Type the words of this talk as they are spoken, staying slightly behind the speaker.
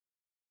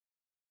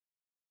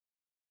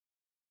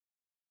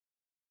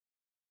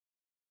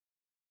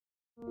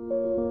The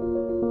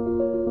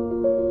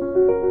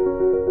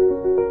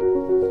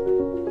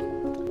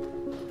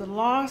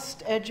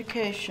Lost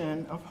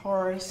Education of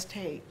Horace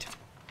Tate.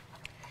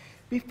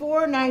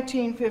 Before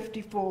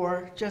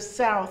 1954, just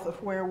south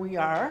of where we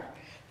are,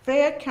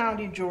 Fayette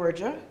County,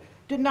 Georgia,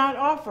 did not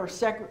offer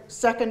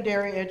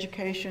secondary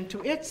education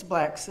to its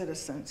black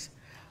citizens.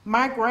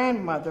 My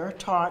grandmother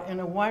taught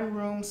in a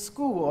one-room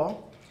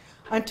school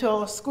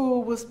until a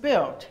school was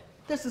built.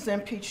 This is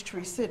in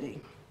Peachtree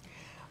City.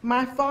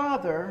 My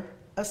father,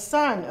 a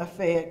son of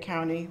Fayette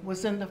County,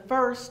 was in the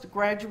first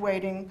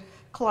graduating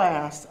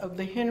class of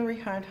the Henry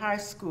Hunt High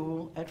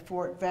School at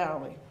Fort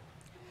Valley.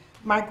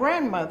 My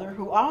grandmother,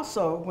 who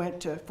also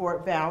went to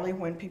Fort Valley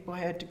when people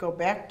had to go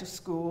back to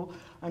school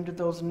under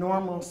those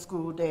normal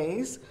school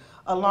days,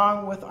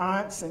 along with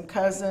aunts and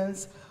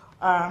cousins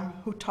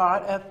who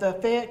taught at the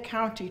Fayette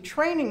County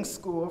Training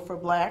School for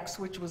Blacks,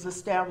 which was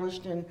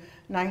established in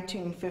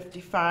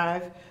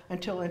 1955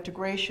 until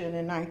integration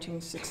in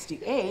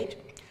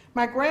 1968.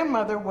 My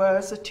grandmother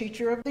was a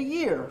Teacher of the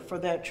Year for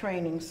that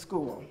training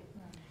school.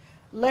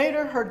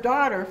 Later, her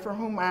daughter, for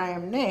whom I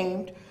am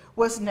named,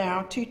 was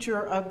now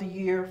Teacher of the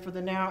Year for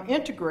the now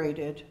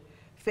integrated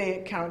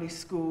Fayette County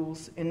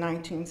schools in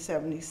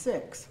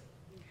 1976.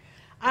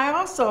 I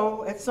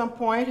also, at some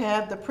point,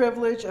 had the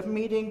privilege of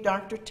meeting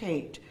Dr.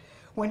 Tate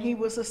when he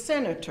was a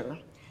senator,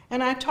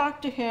 and I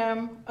talked to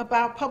him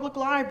about public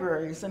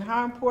libraries and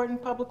how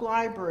important public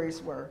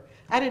libraries were.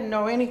 I didn't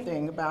know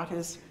anything about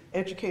his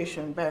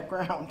education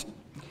background.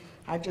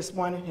 I just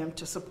wanted him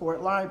to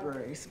support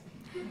libraries.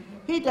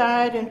 He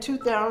died in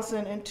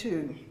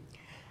 2002.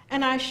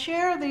 And I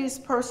share these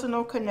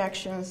personal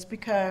connections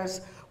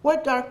because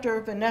what Dr.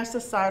 Vanessa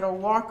Siddle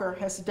Walker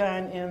has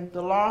done in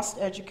The Lost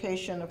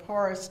Education of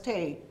Horace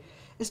Tate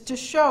is to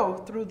show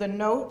through the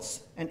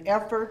notes and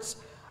efforts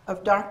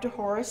of Dr.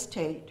 Horace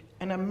Tate,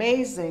 an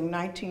amazing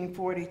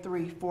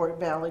 1943 Fort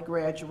Valley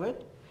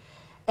graduate,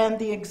 and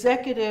the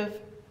executive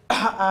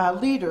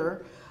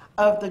leader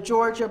of the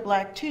Georgia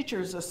Black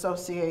Teachers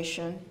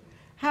Association,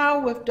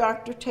 how with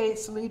Dr.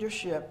 Tate's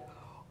leadership,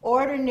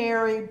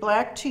 ordinary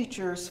black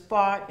teachers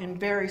fought in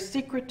very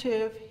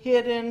secretive,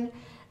 hidden,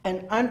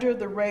 and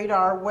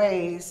under-the-radar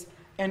ways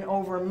and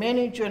over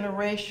many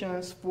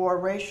generations for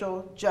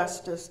racial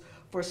justice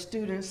for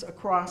students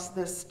across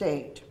this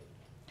state.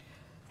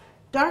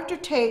 Dr.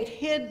 Tate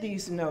hid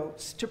these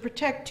notes to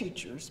protect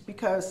teachers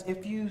because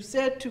if you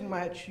said too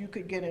much, you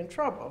could get in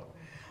trouble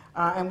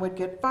and would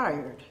get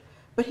fired.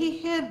 But he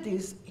hid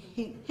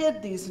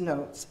these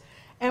notes.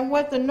 And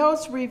what the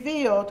notes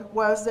revealed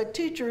was that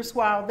teachers,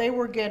 while they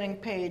were getting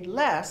paid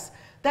less,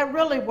 that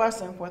really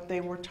wasn't what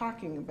they were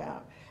talking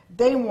about.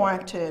 They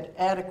wanted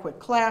adequate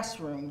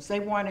classrooms. They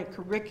wanted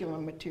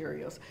curriculum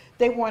materials.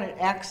 They wanted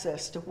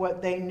access to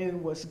what they knew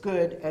was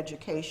good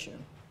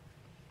education.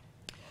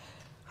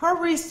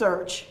 Her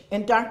research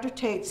in Dr.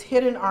 Tate's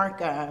hidden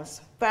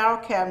archives, file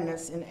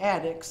cabinets and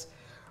attics,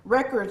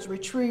 records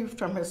retrieved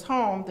from his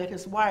home that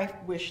his wife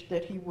wished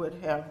that he would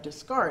have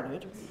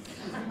discarded,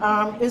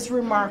 is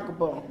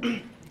remarkable.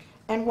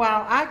 And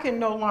while I can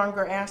no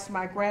longer ask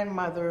my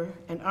grandmother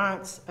and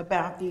aunts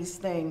about these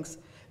things,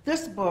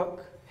 this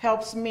book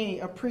helps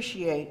me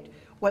appreciate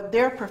what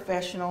their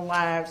professional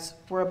lives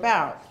were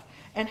about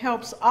and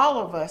helps all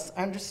of us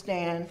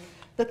understand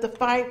that the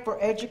fight for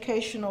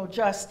educational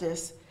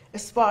justice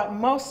is fought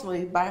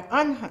mostly by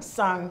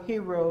unsung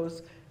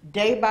heroes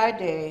day by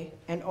day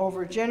and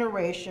over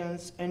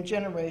generations and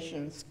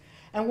generations.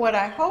 And what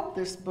I hope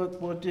this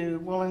book will do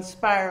will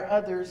inspire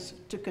others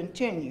to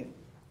continue.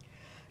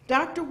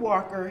 Dr.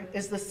 Walker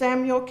is the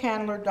Samuel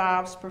Candler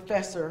Dobbs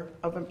Professor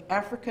of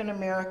African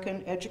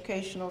American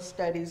Educational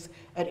Studies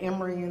at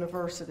Emory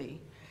University.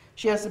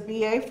 She has a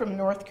BA from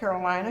North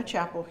Carolina,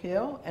 Chapel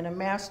Hill, and a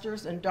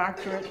master's and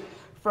doctorate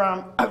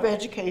of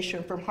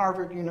education from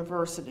Harvard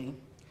University.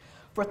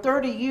 For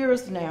 30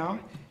 years now,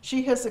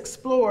 she has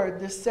explored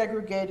this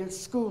segregated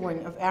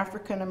schooling of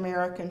African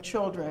American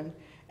children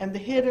and the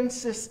hidden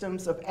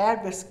systems of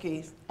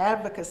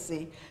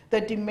advocacy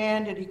that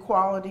demanded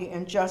equality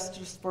and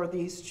justice for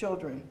these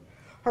children.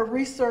 Her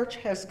research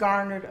has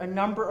garnered a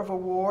number of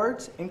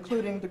awards,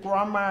 including the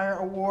Grawemeyer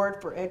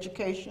Award for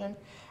Education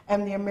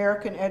and the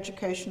American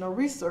Educational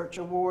Research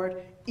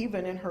Award,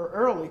 even in her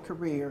early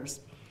careers.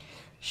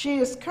 She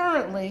is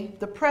currently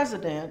the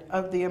president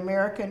of the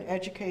American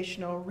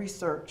Educational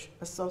Research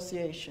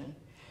Association.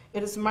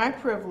 It is my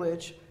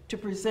privilege to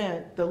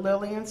present the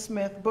Lillian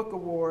Smith Book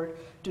Award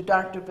to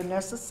Dr.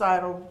 Vanessa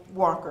Siddle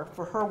Walker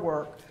for her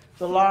work,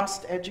 The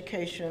Lost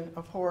Education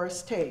of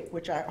Horace Tate,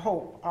 which I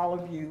hope all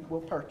of you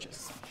will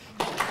purchase.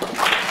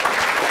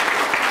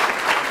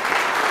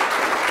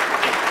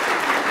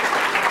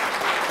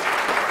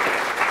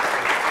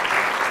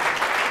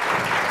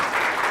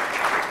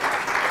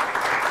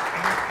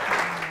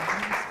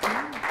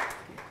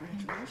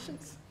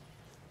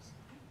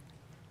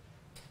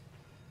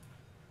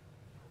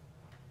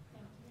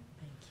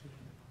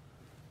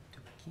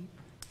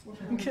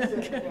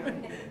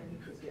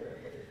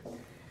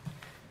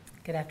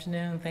 Good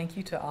afternoon. Thank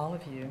you to all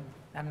of you.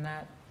 I'm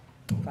not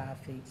 5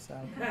 feet, so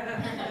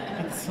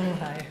it's a little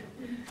higher.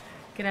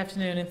 Good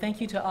afternoon, and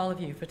thank you to all of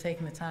you for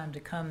taking the time to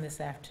come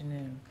this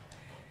afternoon.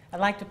 I'd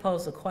like to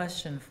pose a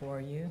question for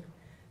you,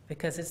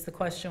 because it's the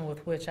question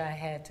with which I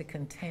had to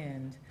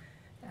contend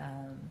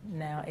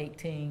now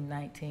 18,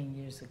 19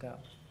 years ago.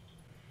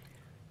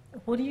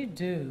 What do you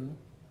do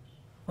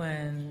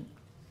when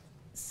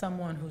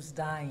someone who's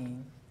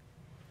dying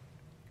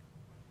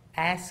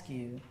asks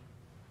you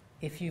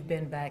if you've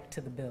been back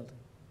to the building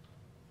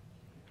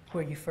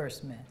where you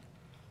first met?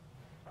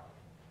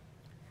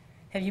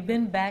 Have you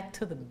been back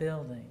to the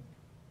building?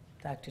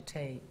 Dr.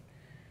 Tate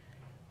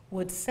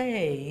would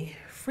say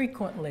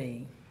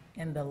frequently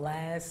in the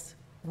last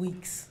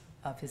weeks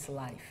of his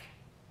life.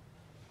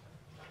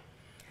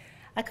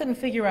 I couldn't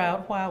figure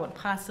out why I would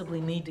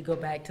possibly need to go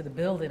back to the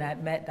building.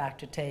 I'd met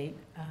Dr. Tate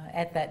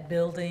at that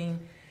building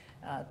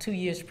 2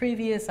 years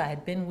previous. I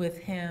had been with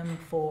him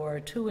for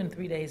 2 and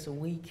 3 days a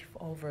week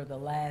over the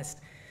last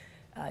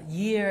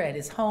year at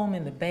his home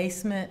in the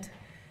basement.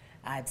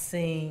 I'd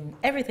seen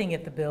everything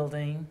at the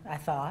building, I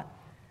thought,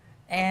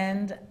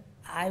 and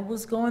I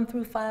was going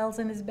through files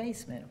in his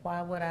basement.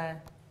 Why would I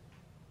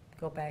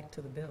go back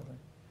to the building?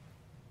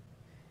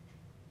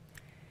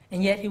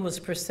 And yet he was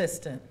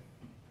persistent.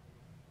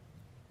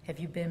 Have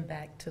you been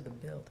back to the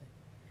building?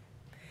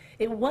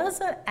 It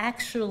wasn't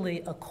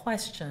actually a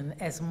question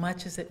as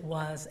much as it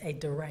was a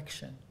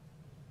direction.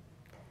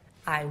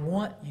 I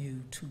want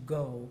you to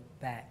go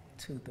back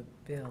to the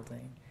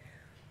building.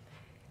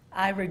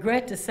 I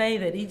regret to say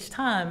that each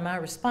time my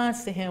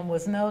response to him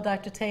was, no,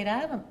 Dr. Tate, I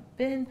haven't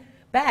been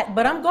back,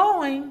 but I'm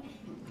going.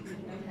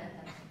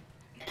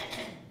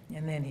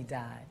 And then he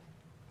died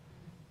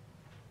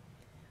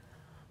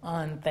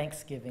on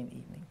Thanksgiving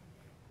evening.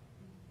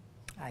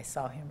 I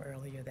saw him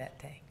earlier that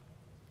day.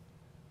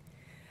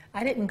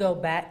 I didn't go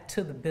back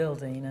to the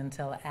building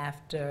until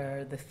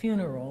after the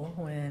funeral,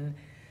 when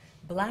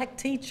black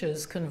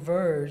teachers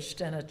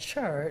converged in a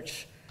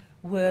church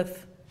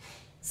with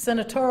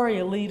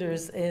senatorial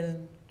leaders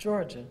in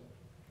Georgia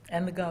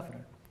and the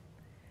governor.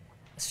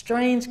 A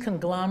strange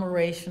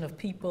conglomeration of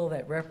people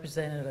that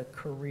represented a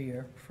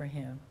career for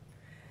him.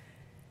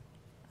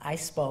 I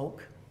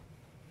spoke,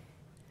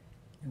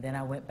 and then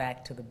I went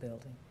back to the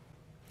building.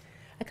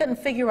 I couldn't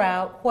figure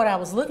out what I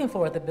was looking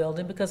for at the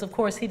building because, of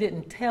course, he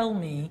didn't tell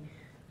me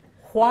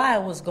why I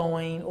was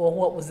going or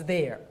what was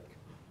there.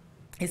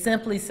 He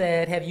simply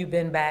said, have you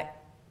been back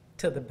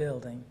to the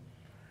building?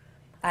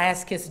 I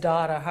asked his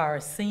daughter,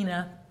 Horace,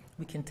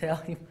 we can tell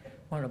he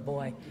wanted a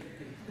boy.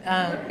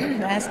 I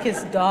asked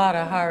his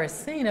daughter,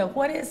 Horace,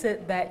 what is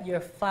it that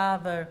your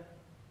father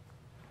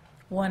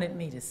wanted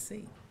me to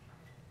see?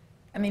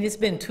 I mean, it's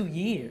been 2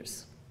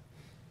 years.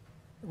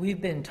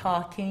 We've been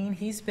talking.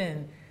 He's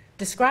been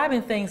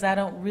describing things I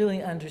don't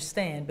really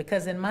understand,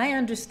 because in my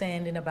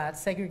understanding about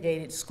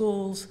segregated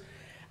schools,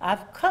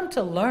 I've come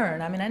to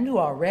learn, I mean, I knew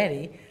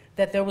already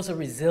that there was a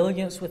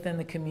resilience within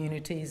the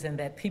communities and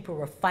that people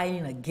were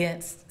fighting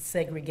against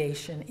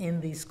segregation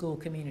in these school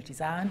communities.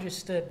 I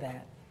understood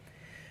that.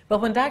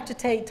 But when Dr.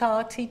 Tate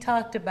talked, he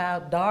talked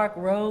about dark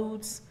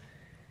roads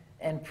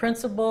and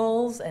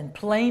principals and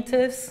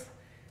plaintiffs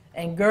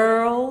and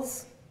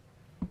girls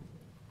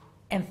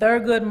and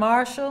Thurgood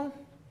Marshall,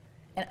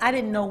 and I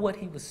didn't know what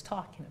he was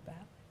talking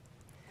about.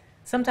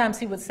 Sometimes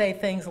he would say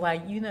things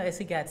like, as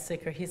he got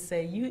sicker, he'd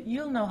say,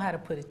 you'll know how to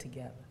put it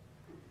together.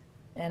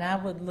 And I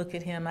would look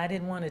at him. I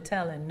didn't want to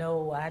tell him,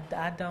 no,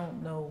 I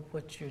don't know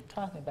what you're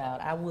talking about.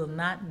 I will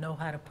not know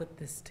how to put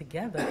this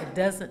together. It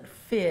doesn't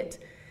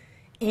fit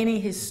any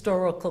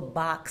historical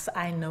box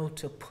I know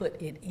to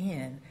put it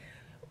in.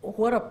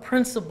 What are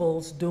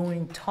principals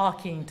doing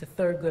talking to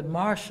Thurgood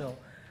Marshall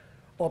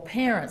or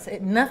parents?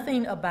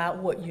 Nothing about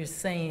what you're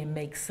saying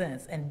makes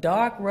sense. And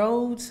dark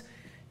roads,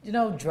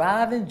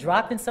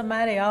 dropping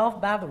somebody off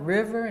by the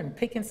river and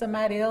picking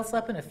somebody else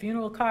up in a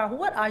funeral car.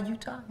 What are you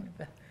talking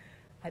about?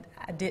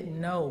 I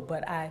didn't know,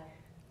 but I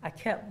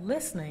kept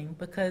listening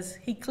because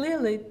he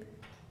clearly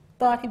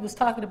thought he was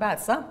talking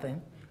about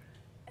something,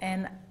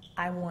 and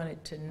I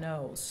wanted to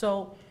know.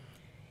 So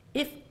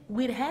if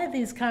we'd had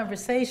these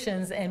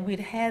conversations and we'd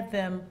had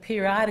them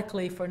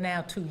periodically for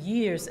now 2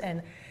 years,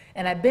 and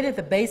I'd been at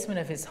the basement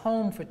of his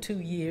home for 2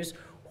 years,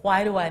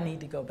 why do I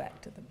need to go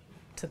back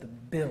to the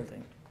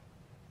building?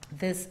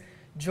 This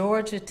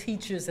Georgia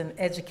Teachers and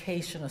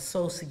Education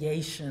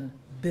Association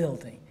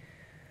building.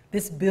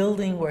 This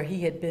building where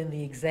he had been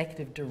the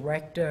executive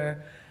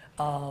director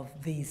of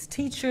these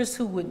teachers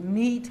who would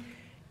meet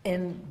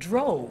in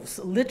droves,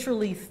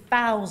 literally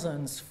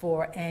thousands,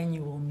 for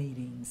annual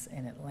meetings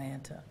in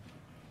Atlanta.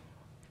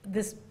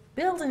 This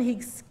building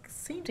he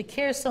seemed to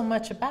care so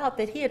much about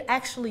that he had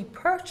actually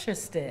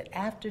purchased it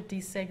after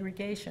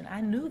desegregation.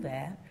 I knew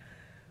that,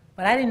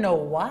 but I didn't know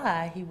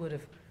why he would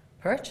have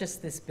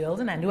purchased this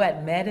building. I knew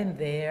I'd met him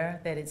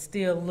there, that it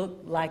still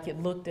looked like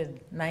it looked in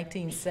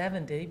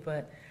 1970,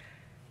 but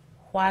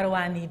why do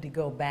I need to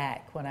go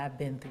back when I've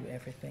been through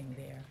everything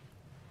there?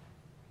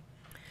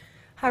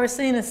 Horace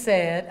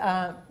said,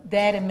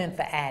 Daddy meant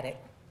the attic.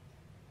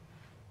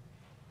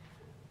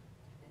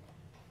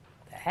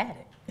 The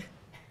attic?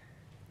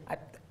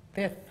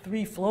 there are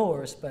 3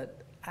 floors,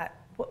 but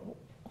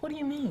what do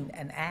you mean,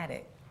 an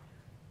attic?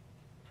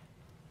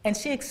 And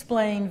she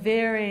explained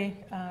very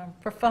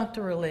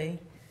perfunctorily,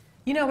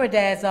 you know where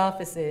Dad's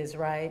office is,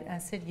 right? I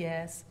said,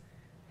 yes.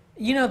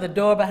 You know the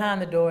door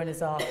behind the door in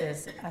his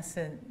office? I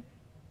said,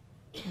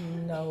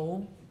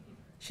 no.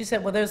 She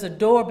said, well, there's a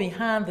door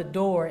behind the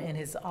door in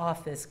his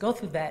office. Go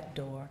through that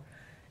door.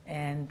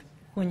 And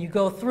when you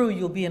go through,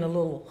 you'll be in a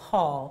little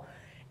hall.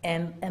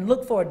 And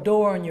look for a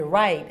door on your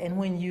right. And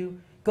when you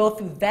go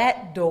through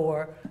that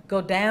door,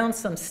 go down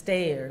some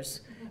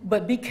stairs.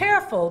 But be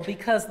careful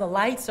because the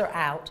lights are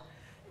out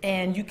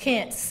and you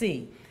can't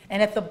see.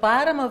 And at the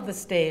bottom of the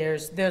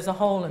stairs, there's a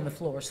hole in the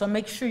floor. So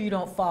make sure you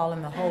don't fall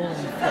in the hole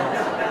in the floor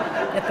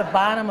at the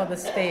bottom of the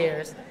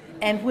stairs.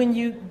 And when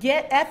you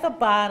get at the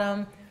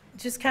bottom,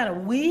 just kind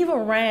of weave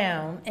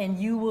around and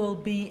you will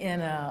be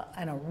in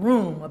a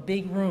room, a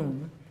big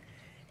room.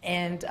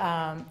 And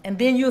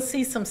then you'll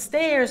see some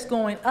stairs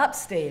going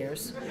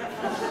upstairs.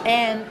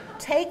 And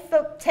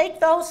take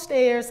those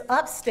stairs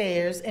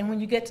upstairs, and when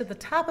you get to the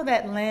top of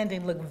that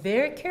landing, look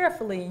very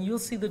carefully and you'll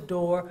see the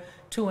door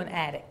to an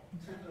attic.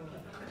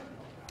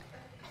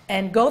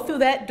 And go through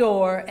that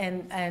door,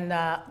 and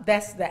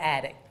that's the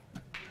attic.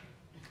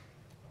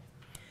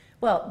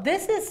 Well,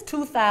 this is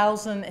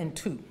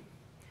 2002.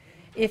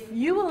 If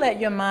you will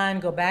let your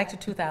mind go back to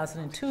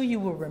 2002, you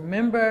will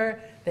remember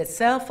that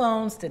cell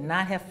phones did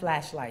not have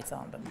flashlights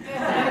on them.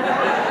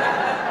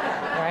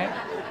 Right?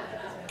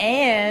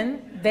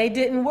 And they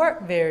didn't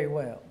work very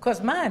well. Of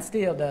course, mine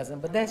still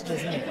doesn't, but that's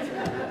just me.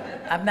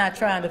 I'm not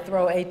trying to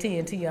throw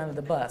AT&T under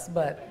the bus,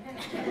 but.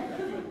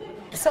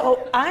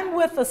 So I'm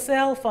with a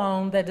cell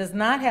phone that does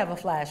not have a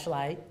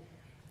flashlight,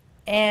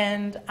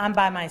 and I'm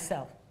by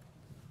myself,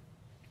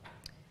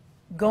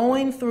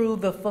 going through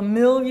the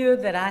familiar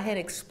that I had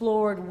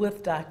explored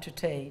with Dr.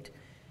 Tate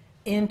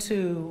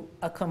into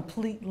a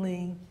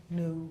completely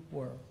new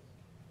world.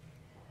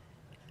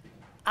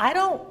 I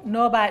don't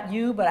know about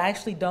you, but I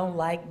actually don't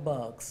like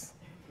bugs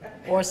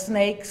or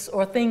snakes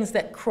or things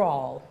that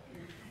crawl.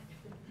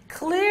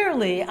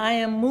 Clearly, I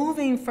am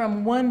moving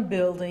from one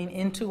building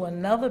into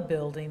another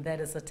building that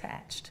is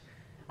attached.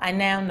 I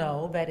now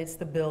know that it's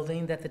the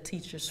building that the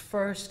teachers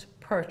first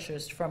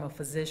purchased from a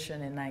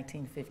physician in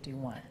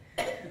 1951.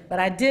 But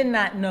I did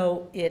not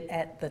know it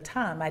at the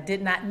time. I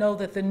did not know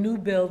that the new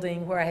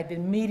building where I had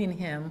been meeting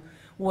him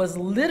was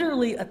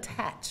literally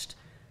attached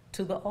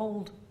to the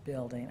old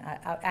building.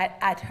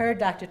 I'd heard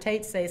Dr.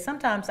 Tate say,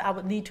 sometimes I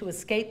would need to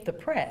escape the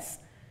press.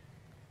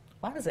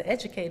 Why does an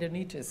educator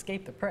need to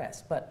escape the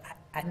press? But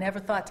I never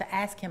thought to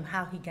ask him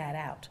how he got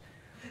out.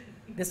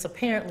 This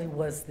apparently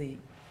was the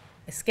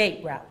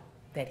escape route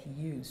that he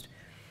used.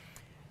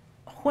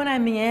 When I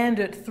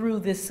meandered through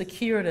this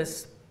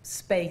circuitous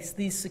space,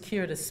 these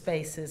circuitous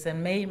spaces,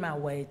 and made my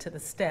way to the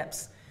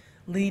steps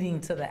leading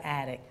to the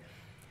attic,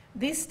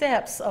 these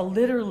steps are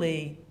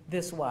literally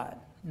this wide,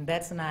 and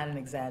that's not an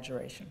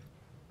exaggeration.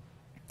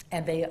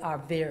 And they are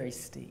very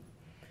steep.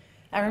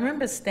 I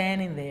remember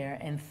standing there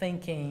and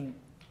thinking,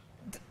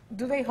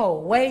 do they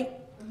hold weight?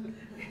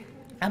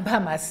 I'm by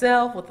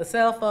myself with a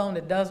cell phone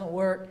that doesn't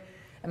work.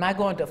 Am I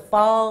going to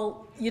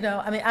fall? You know,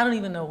 I mean, I don't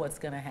even know what's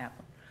going to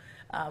happen.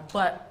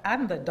 But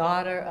I'm the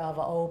daughter of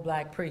an old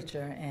black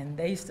preacher, and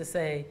they used to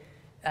say,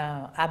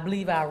 I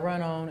believe I'll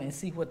run on and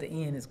see what the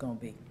end is going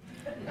to be.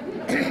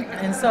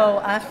 And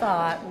so I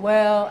thought,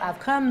 well, I've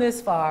come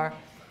this far,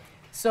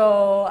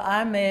 so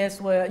I may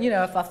as well, you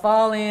know, if I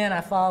fall in,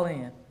 I fall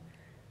in.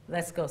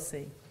 Let's go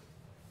see.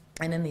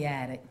 And in the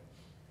attic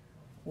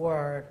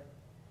were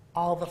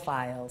all the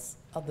files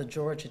of the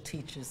Georgia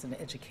Teachers and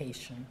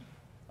Education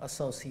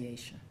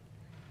Association.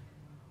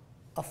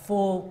 A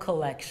full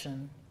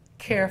collection,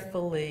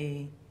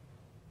 carefully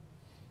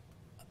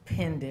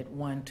appended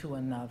one to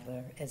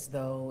another, as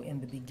though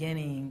in the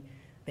beginning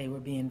they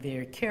were being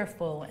very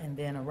careful, and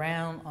then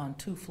around on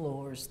 2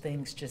 floors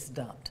things just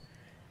dumped.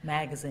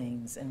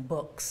 Magazines and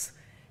books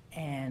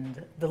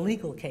and the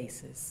legal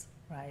cases,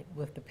 right,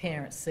 with the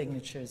parents'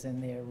 signatures in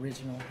their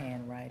original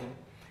handwriting.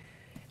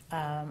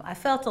 I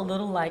felt a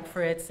little like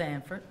Fred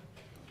Sanford.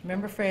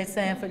 Remember Fred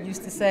Sanford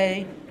used to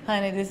say,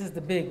 honey, this is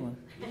the big one.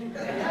 Remember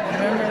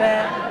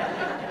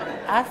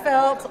that? I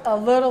felt a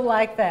little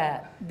like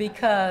that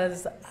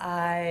because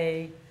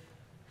I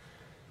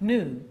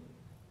knew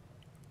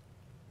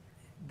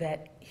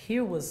that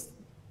here was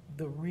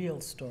the real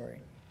story.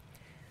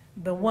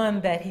 The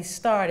one that he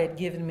started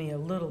giving me a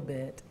little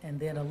bit, and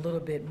then a little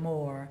bit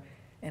more,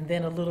 and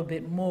then a little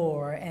bit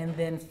more, and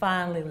then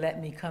finally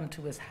let me come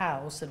to his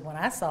house. And when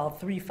I saw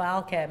 3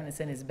 file cabinets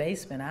in his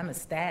basement, I'm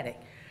ecstatic.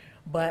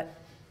 But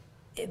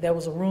there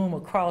was a room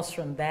across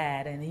from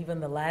that, and even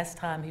the last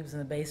time he was in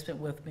the basement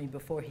with me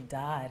before he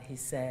died, he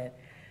said,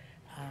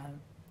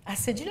 I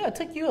said, you know, it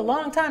took you a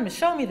long time to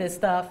show me this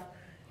stuff.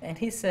 And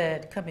he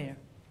said, come here.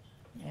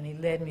 And he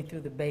led me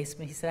through the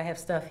basement. He said, I have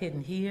stuff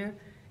hidden here,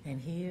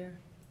 and here,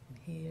 and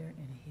here,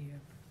 and here.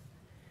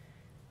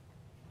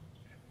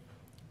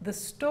 The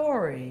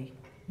story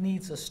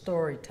needs a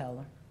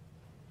storyteller.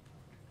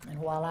 And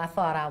while I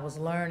thought I was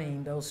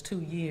learning those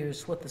 2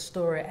 years what the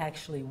story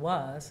actually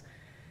was,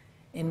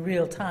 in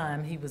real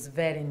time, he was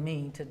vetting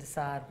me to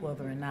decide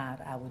whether or not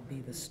I would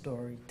be the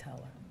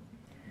storyteller.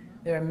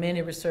 There are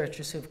many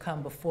researchers who've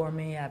come before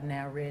me. I've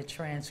now read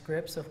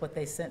transcripts of what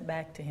they sent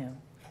back to him.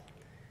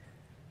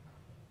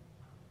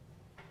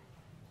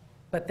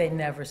 But they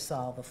never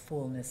saw the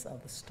fullness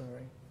of the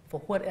story. For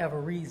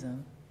whatever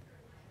reason,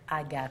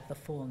 I got the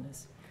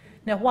fullness.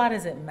 Now, why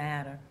does it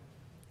matter?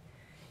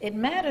 It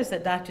matters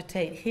that Dr.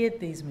 Tate hid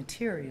these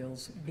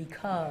materials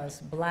because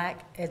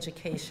Black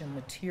education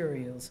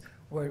materials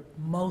were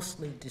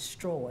mostly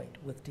destroyed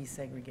with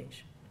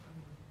desegregation.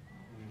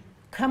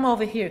 Come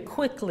over here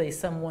quickly,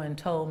 someone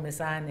told Miss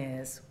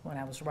Inez when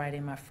I was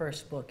writing my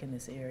first book in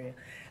this area.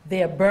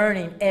 They're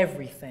burning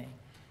everything.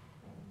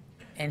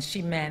 And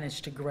she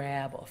managed to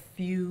grab a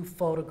few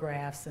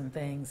photographs and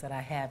things that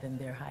I have in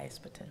their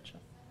highest potential.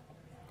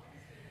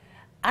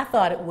 I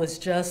thought it was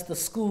just the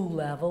school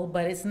level,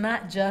 but it's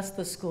not just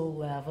the school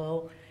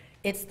level,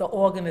 it's the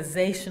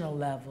organizational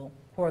level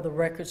where the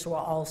records were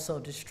also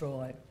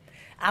destroyed.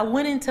 I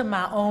went into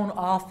my own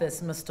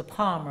office. Mr.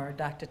 Palmer,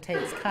 Dr.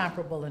 Tate's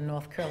comparable in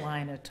North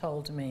Carolina,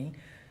 told me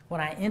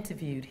when I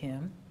interviewed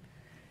him,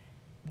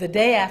 the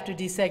day after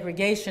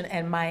desegregation,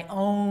 and my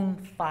own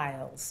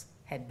files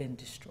had been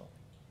destroyed.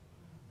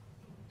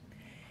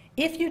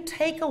 If you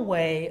take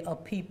away a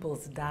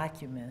people's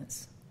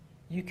documents,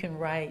 you can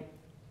write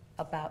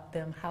about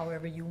them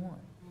however you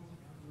want.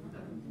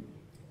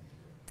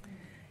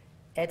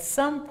 At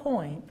some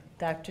point,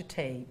 Dr.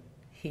 Tate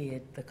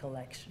hid the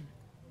collection.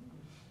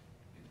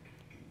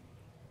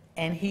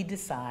 And he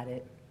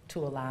decided to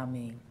allow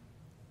me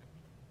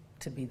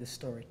to be the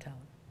storyteller.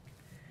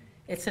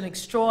 It's an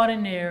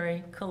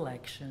extraordinary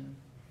collection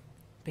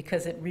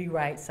because it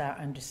rewrites our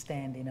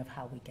understanding of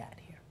how we got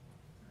here.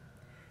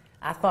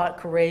 I thought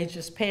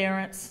courageous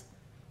parents,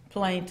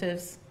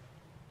 plaintiffs,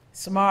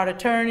 smart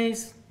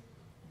attorneys,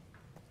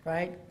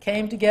 right,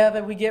 came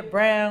together, we get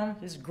Brown,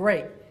 it's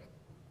great.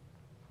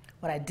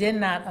 What I did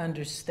not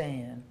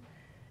understand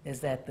is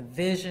that the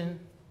vision,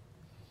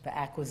 the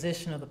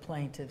acquisition of the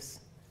plaintiffs,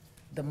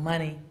 the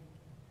money,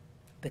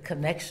 the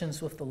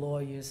connections with the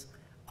lawyers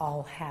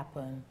all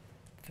happen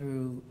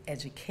through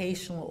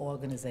educational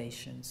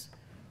organizations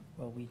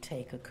where we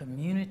take a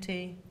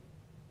community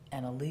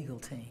and a legal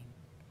team,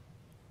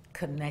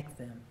 connect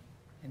them,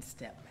 and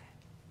step back.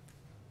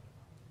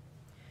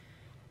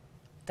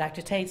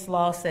 Dr. Tate's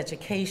lost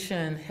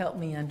education helped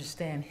me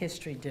understand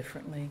history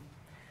differently,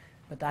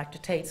 but Dr.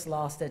 Tate's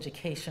lost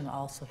education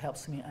also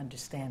helps me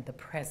understand the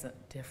present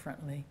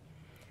differently,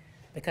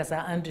 because I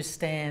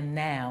understand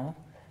now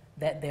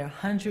that there are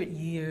 100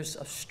 years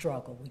of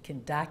struggle. We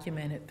can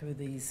document it through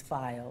these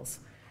files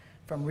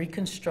from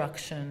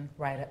Reconstruction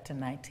right up to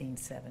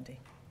 1970.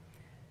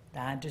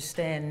 I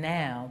understand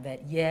now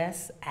that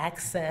yes,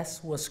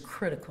 access was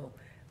critical.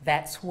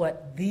 That's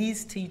what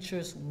these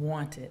teachers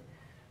wanted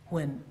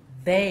when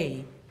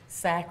they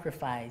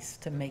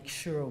sacrificed to make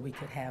sure we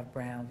could have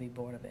Brown v.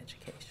 Board of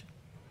Education.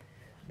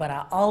 But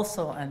I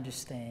also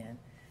understand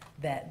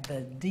that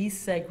the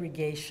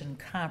desegregation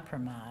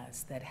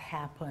compromise that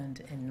happened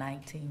in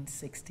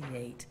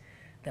 1968,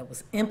 that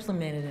was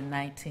implemented in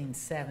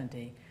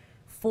 1970,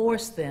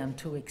 forced them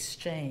to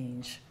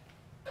exchange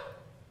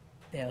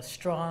their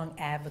strong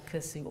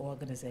advocacy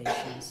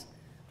organizations,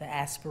 the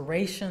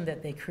aspiration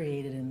that they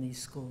created in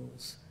these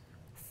schools,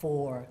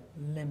 for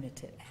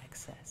limited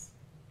access.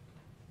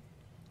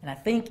 And I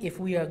think if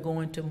we are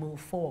going to move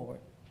forward,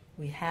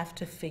 we have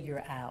to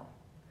figure out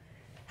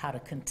how to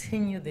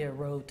continue their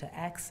road to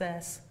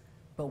access,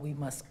 but we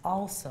must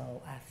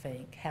also, I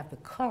think, have the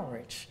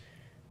courage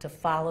to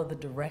follow the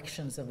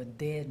directions of a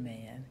dead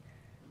man,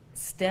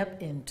 step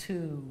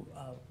into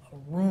a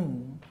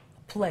room,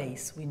 a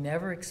place we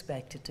never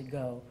expected to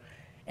go,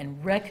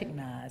 and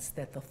recognize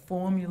that the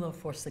formula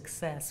for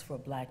success for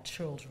Black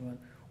children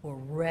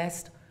will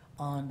rest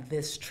on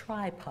this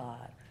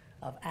tripod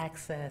of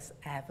access,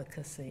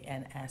 advocacy,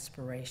 and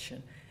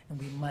aspiration.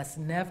 And we must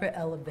never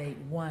elevate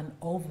one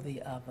over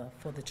the other,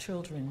 for the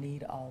children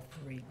need all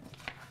three.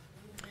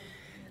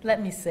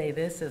 Let me say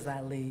this as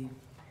I leave.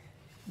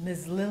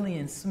 Ms.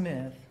 Lillian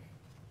Smith,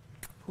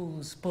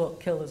 whose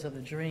book, Killers of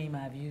the Dream,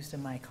 I've used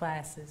in my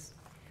classes,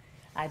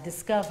 I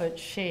discovered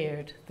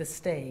shared the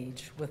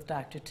stage with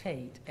Dr.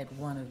 Tate at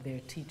one of their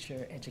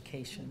teacher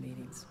education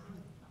meetings.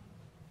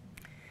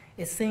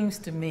 It seems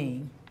to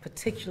me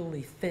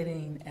particularly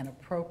fitting and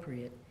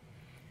appropriate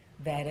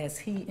that as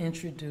he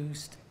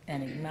introduced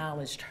and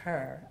acknowledged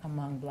her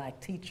among Black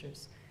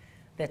teachers,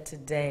 that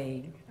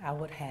today I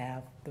would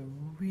have the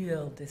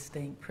real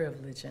distinct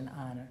privilege and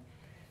honor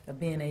of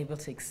being able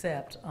to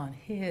accept on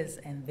his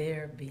and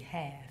their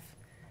behalf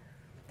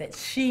that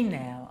she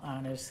now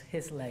honors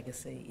his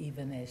legacy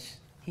even as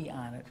he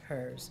honored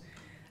hers.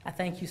 I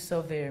thank you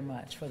so very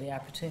much for the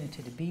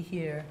opportunity to be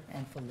here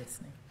and for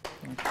listening.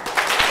 Thank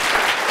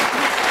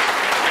you.